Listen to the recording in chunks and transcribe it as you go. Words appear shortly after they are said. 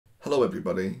Hello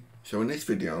everybody, so in this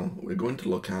video we're going to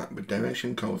look at the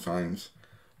direction cosines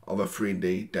of a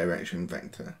 3D direction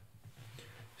vector.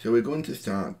 So we're going to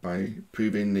start by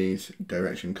proving these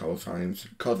direction cosines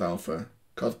cos alpha,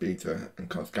 cos beta and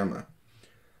cos gamma.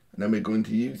 And then we're going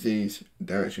to use these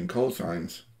direction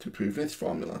cosines to prove this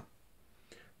formula,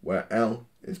 where L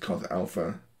is cos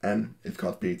alpha, N is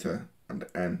cos beta and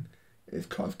N is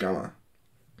cos gamma.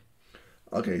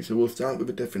 Okay, so we'll start with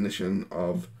a definition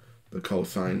of the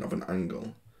cosine of an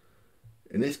angle.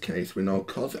 In this case, we know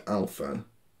cos alpha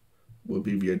will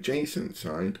be the adjacent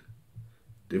side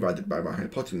divided by the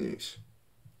hypotenuse.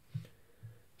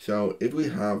 So if we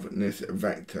have this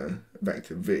vector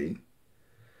v,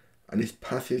 and this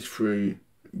passes through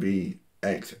the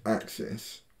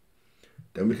x-axis,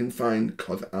 then we can find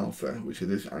cos alpha, which is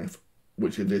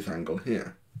this angle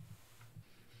here.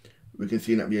 We can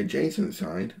see that the adjacent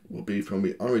side will be from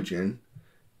the origin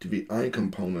to the I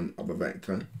component of a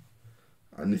vector,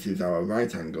 and this is our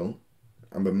right angle,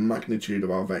 and the magnitude of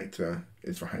our vector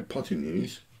is the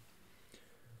hypotenuse.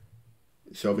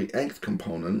 So the x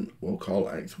component we'll call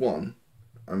x1,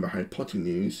 and the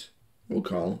hypotenuse we'll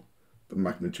call the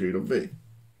magnitude of v.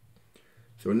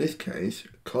 So in this case,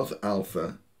 cos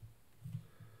alpha,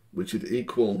 which is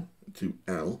equal to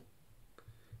L,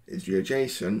 is the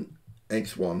adjacent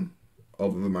x1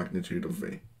 over the magnitude of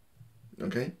v.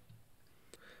 Okay?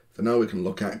 So now we can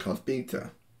look at cos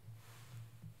beta.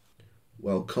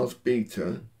 Well, cos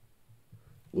beta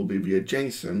will be the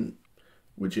adjacent,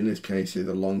 which in this case is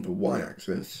along the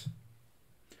y-axis.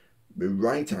 The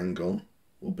right angle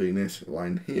will be this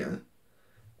line here,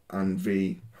 and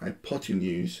the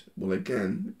hypotenuse will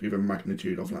again be the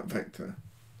magnitude of that vector.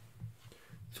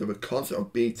 So the cos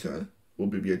of beta will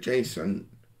be the adjacent,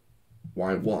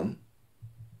 y1,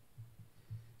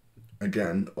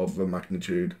 again of the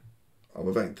magnitude of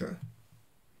a vector.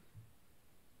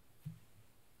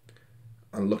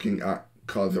 And looking at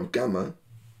cos of gamma,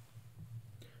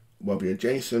 well, the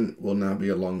adjacent will now be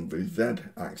along the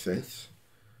z-axis.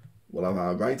 We'll have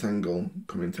our right angle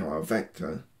coming to our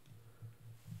vector.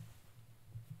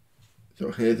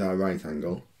 So here's our right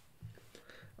angle,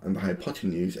 and the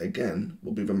hypotenuse again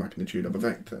will be the magnitude of a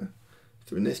vector.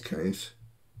 So in this case,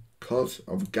 cos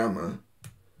of gamma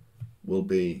will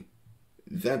be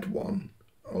z1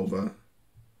 over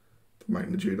the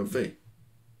magnitude of v.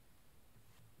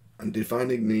 And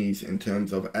defining these in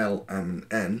terms of L and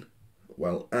N,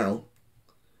 well, L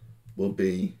will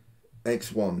be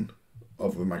x1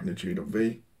 over the magnitude of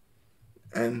v,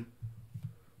 N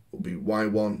will be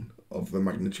y1 over the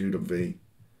magnitude of v,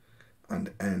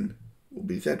 and N will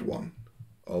be z1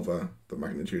 over the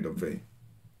magnitude of v.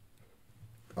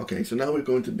 Okay, so now we're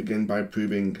going to begin by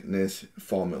proving this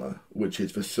formula, which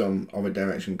is the sum of a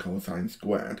direction cosine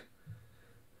squared.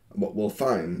 And what we'll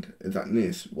find is that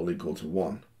this will equal to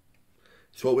 1.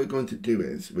 So what we're going to do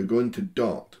is we're going to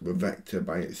dot the vector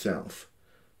by itself.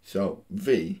 So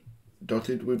v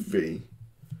dotted with v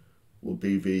will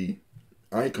be the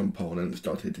I components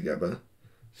dotted together.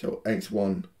 So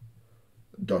x1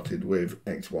 dotted with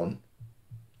x1,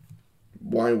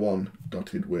 y1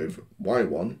 dotted with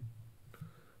y1,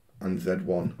 and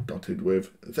z1 dotted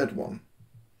with z1.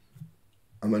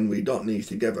 And when we dot these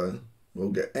together,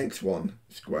 we'll get x1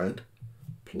 squared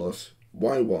plus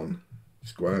y1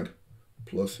 squared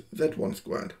plus z1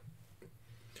 squared.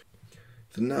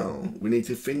 So now we need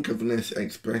to think of this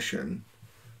expression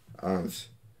as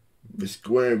the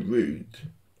square root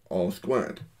all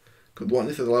squared. Because what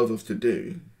this allows us to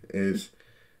do is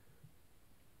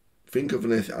think of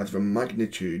this as the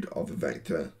magnitude of the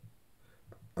vector,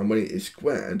 and when it is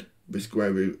squared, the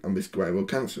square root and the square will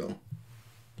cancel.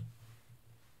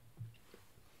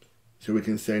 So we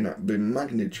can say that the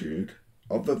magnitude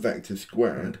of the vector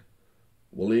squared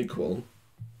will equal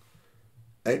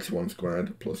x1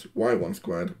 squared plus y1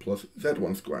 squared plus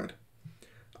z1 squared.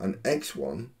 And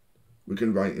x1 we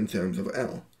can write in terms of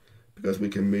L, because we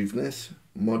can move this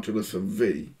modulus of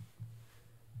v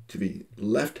to the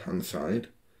left hand side,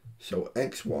 so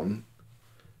x1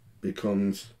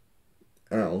 becomes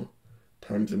L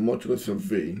times the modulus of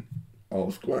v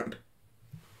all squared.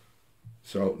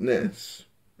 So this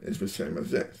is the same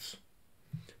as this.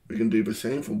 We can do the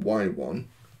same for y1,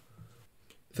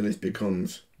 so this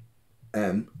becomes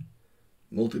m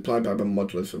multiplied by the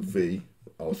modulus of v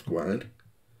all squared.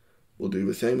 We'll do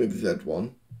the same with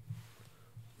z1.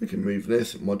 We can move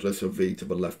this modulus of v to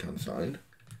the left hand side,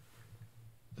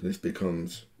 so this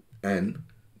becomes n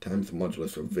times the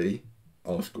modulus of v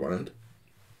all squared.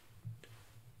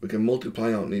 We can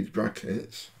multiply out these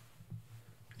brackets,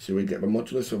 so we get the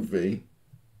modulus of v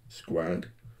squared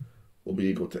will be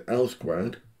equal to L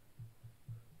squared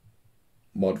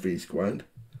mod v squared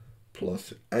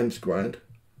plus m squared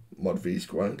mod v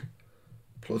squared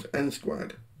plus n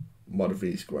squared mod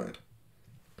v squared.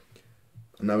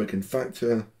 And now we can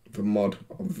factor the mod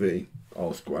of v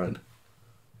all squared.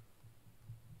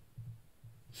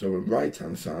 So the right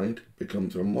hand side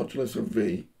becomes a modulus of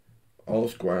v all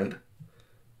squared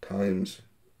times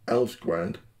l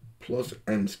squared plus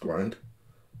m squared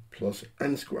plus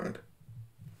n squared.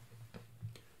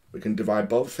 We can divide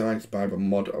both sides by the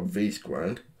mod of v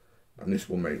squared, and this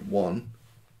will make 1.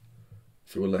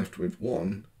 So we're left with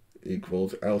 1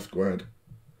 equals l squared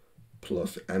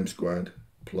plus m squared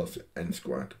plus n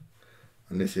squared.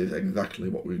 And this is exactly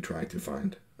what we tried to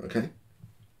find, okay?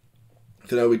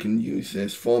 So now we can use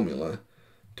this formula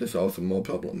to solve some more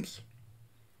problems.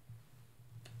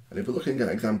 And if we're looking at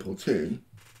example 2,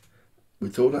 we're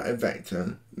told that a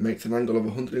vector makes an angle of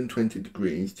 120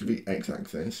 degrees to the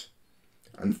x-axis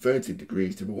and 30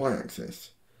 degrees to the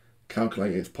y-axis.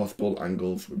 Calculate its possible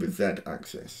angles with the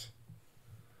z-axis.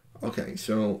 Okay,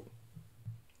 so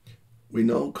we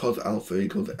know cos alpha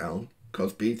equals L,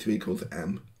 cos beta equals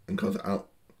M, and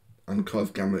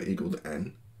cos gamma equals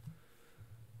N.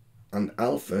 And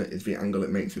alpha is the angle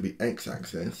it makes with the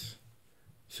x-axis.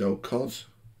 So cos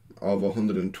of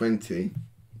 120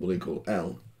 will equal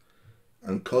L,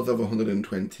 and cos of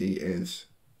 120 is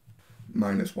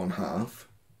minus 1/2.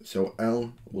 So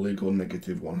L will equal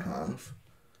negative 1/2.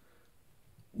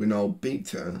 We know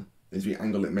beta is the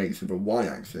angle it makes with the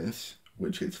y-axis,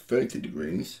 which is 30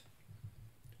 degrees,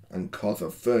 and cos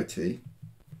of 30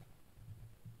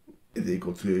 is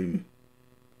equal to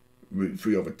root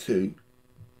 3 over 2,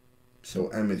 so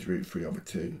m is root 3 over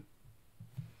 2,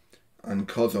 and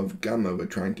cos of gamma we're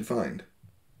trying to find.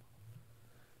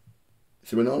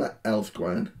 So we know that L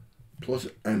squared plus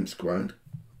m squared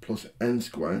plus n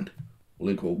squared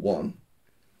will equal 1.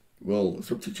 We'll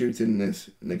substitute in this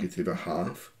negative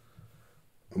 1/2,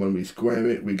 and when we square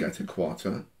it we get a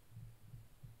quarter.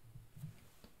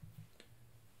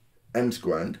 M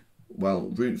squared, well,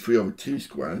 root 3 over 2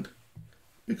 squared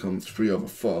becomes 3 over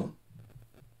 4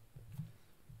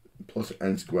 plus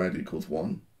n squared equals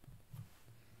 1.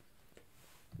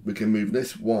 We can move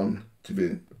this 1 to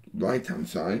the right hand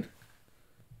side,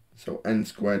 so n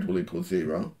squared will equal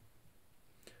 0.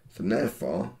 So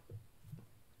therefore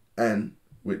n,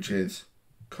 which is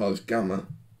cos gamma,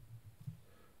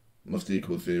 must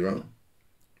equal 0.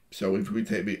 So if we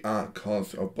take the arc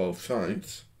cos of both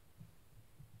sides,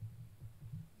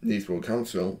 these will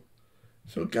cancel,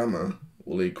 so gamma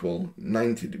will equal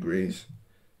 90 degrees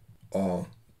or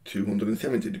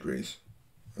 270 degrees,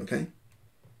 okay?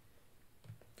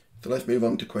 So let's move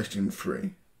on to question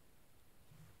 3.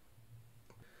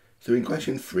 So in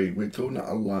question 3, we're told that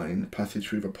a line passes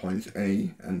through the points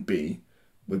A and B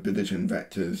with position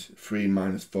vectors 3,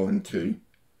 -4 and 2,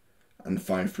 and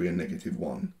 5, 3 and negative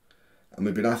 1. And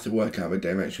we've been asked to work out the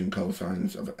direction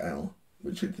cosines of L,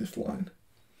 which is this line.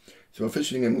 So the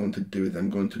first thing I'm going to do is I'm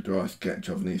going to draw a sketch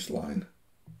of this line.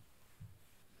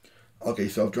 Okay,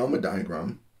 so I've drawn the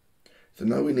diagram. So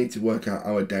now we need to work out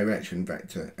our direction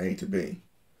vector A to B.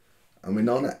 And we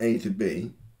know that A to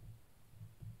B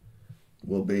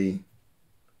will be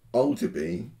O to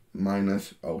B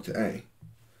minus O to A.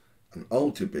 And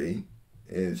O to B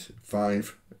is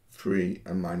 5, 3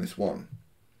 and -1.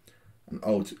 And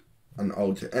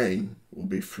O to A will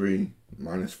be 3,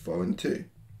 -4 and 2.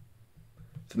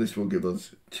 So this will give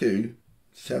us 2,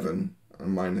 7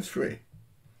 and -3.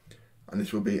 And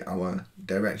this will be our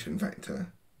direction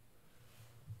vector.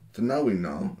 So now we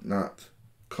know that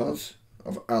cos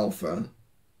of alpha,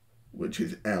 which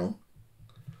is L,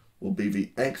 will be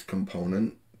the x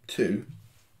component 2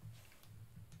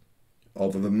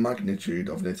 over the magnitude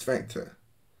of this vector.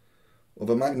 Well,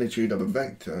 the magnitude of a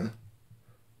vector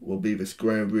will be the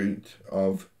square root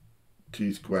of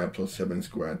 2 squared plus 7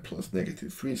 squared plus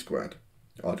negative 3 squared,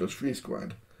 or just 3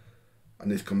 squared.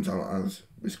 And this comes out as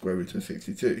the square root of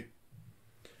 62.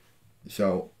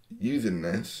 So using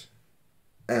this,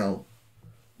 L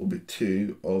will be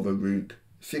 2 over root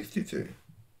 62.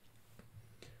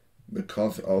 The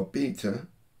cos of beta,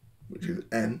 which is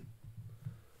n,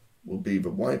 will be the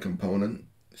y component,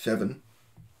 7,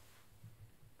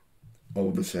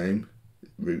 over the same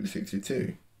root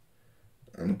 62.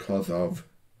 And cos of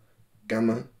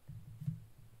gamma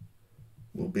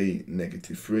will be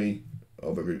 -3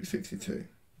 over root 62.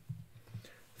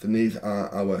 So these are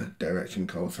our direction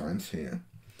cosines here.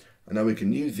 And now we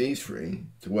can use these three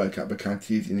to work out the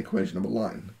Cartesian equation of a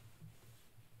line.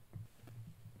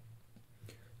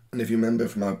 And if you remember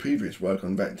from our previous work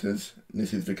on vectors,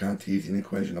 this is the Cartesian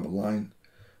equation of a line,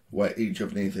 where each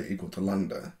of these are equal to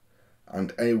lambda,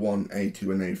 and A1,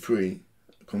 A2 and A3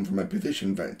 come from a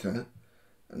position vector,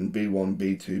 and b1,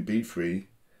 b2, b3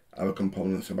 are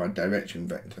components of our direction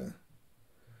vector.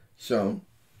 So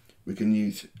we can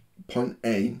use point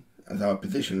A as our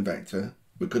position vector.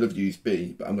 We could have used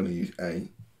B, but I'm going to use A.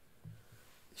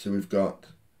 So we've got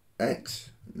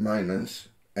x minus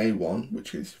A1,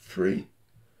 which is 3,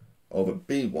 over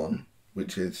B1,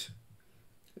 which is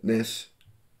this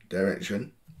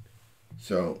direction.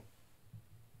 So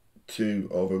 2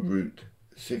 over root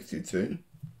 62.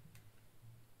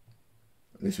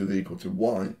 This was equal to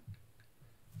y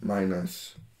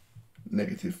minus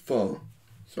negative 4,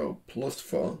 so plus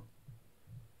 4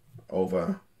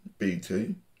 over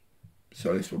b2,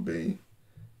 so this will be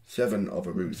 7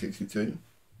 over root 62.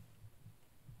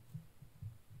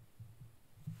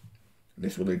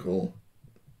 This will equal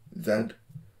z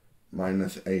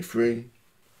minus a3,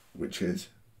 which is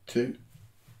 2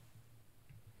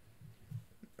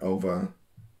 over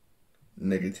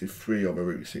negative 3 over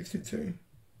root 62.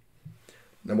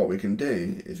 Now what we can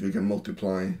do is we can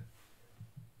multiply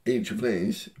each of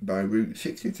these by root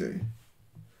 62.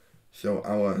 So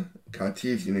our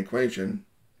Cartesian equation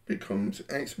becomes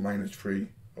x minus 3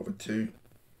 over 2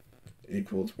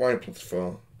 equals y plus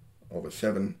 4 over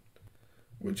 7,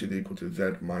 which is equal to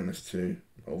z minus 2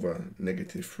 over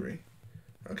negative 3.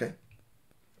 Okay?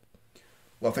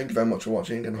 Well, thank you very much for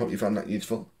watching, and I hope you found that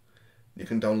useful. You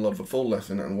can download the full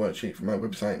lesson and worksheet from our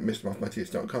website,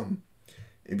 mrmathematics.com.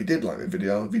 If you did like the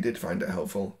video, if you did find it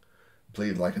helpful,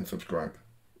 please like and subscribe.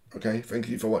 Okay, thank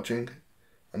you for watching,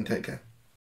 and take care.